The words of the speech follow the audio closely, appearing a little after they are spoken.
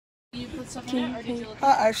you put stuff in it, or did you look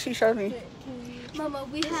at it? She showed me. Mama,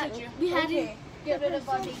 we had to get rid of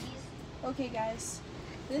our babies. Okay, guys.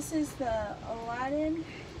 This is the Aladdin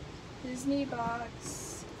Disney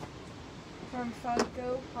box from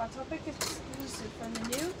Funko. Hot Topic exclusive from the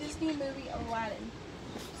new Disney movie Aladdin.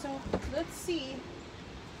 So, let's see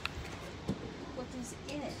what is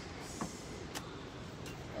in it.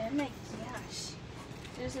 Oh my gosh.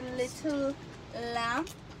 There's a little lamp.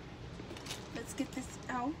 Let's get this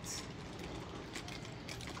out.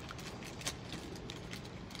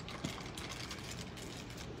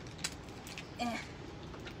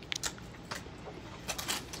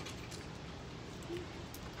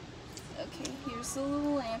 Okay, here's the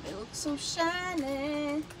little lamp. It looks so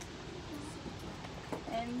shiny.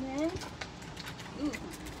 And then, ooh,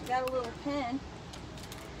 got a little pen.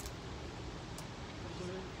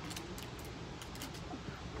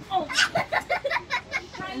 Oh!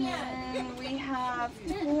 And then we have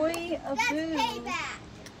Toy Aboo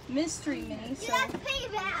Mystery Mini. So get up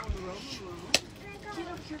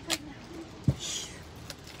here right now. Shh.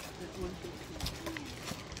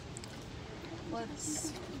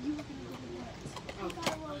 Let's.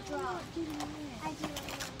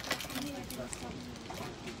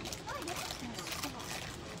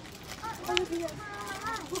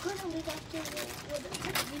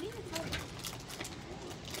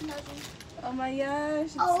 Oh my gosh.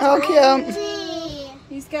 Oh, cute.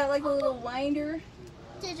 He's got like a little winder.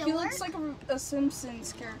 He work? looks like a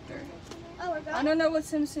Simpsons character. Oh, we're going? I don't know what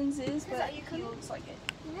Simpsons is, but he looks like it.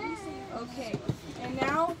 Okay, and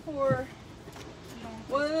now for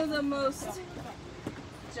one of the most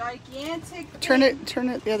gigantic Turn it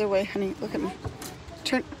the other way, honey. Look at me.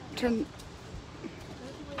 Turn.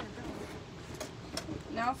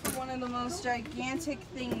 Now for one of the most gigantic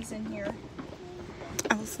things in here.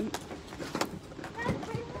 Allison.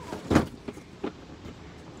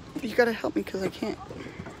 You gotta help me because I can't.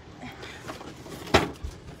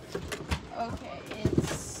 Okay,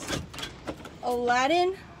 it's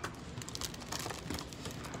Aladdin.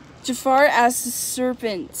 Jafar as the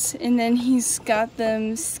serpent, and then he's got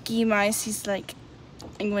them ski mice. He's like,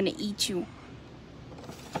 I'm going to eat you.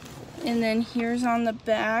 And then here's on the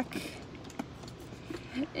back,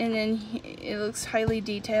 and then it looks highly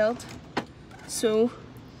detailed. So,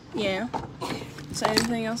 yeah. Is there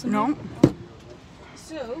anything else in No. here?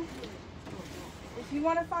 So, if you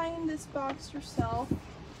want to find this box yourself,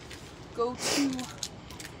 go to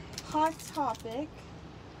Hot Topic,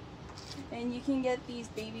 and you can get these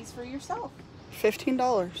babies for yourself.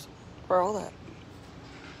 $15 for all that.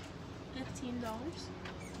 $15.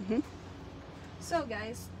 Mhm. So,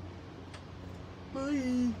 guys,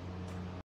 bye.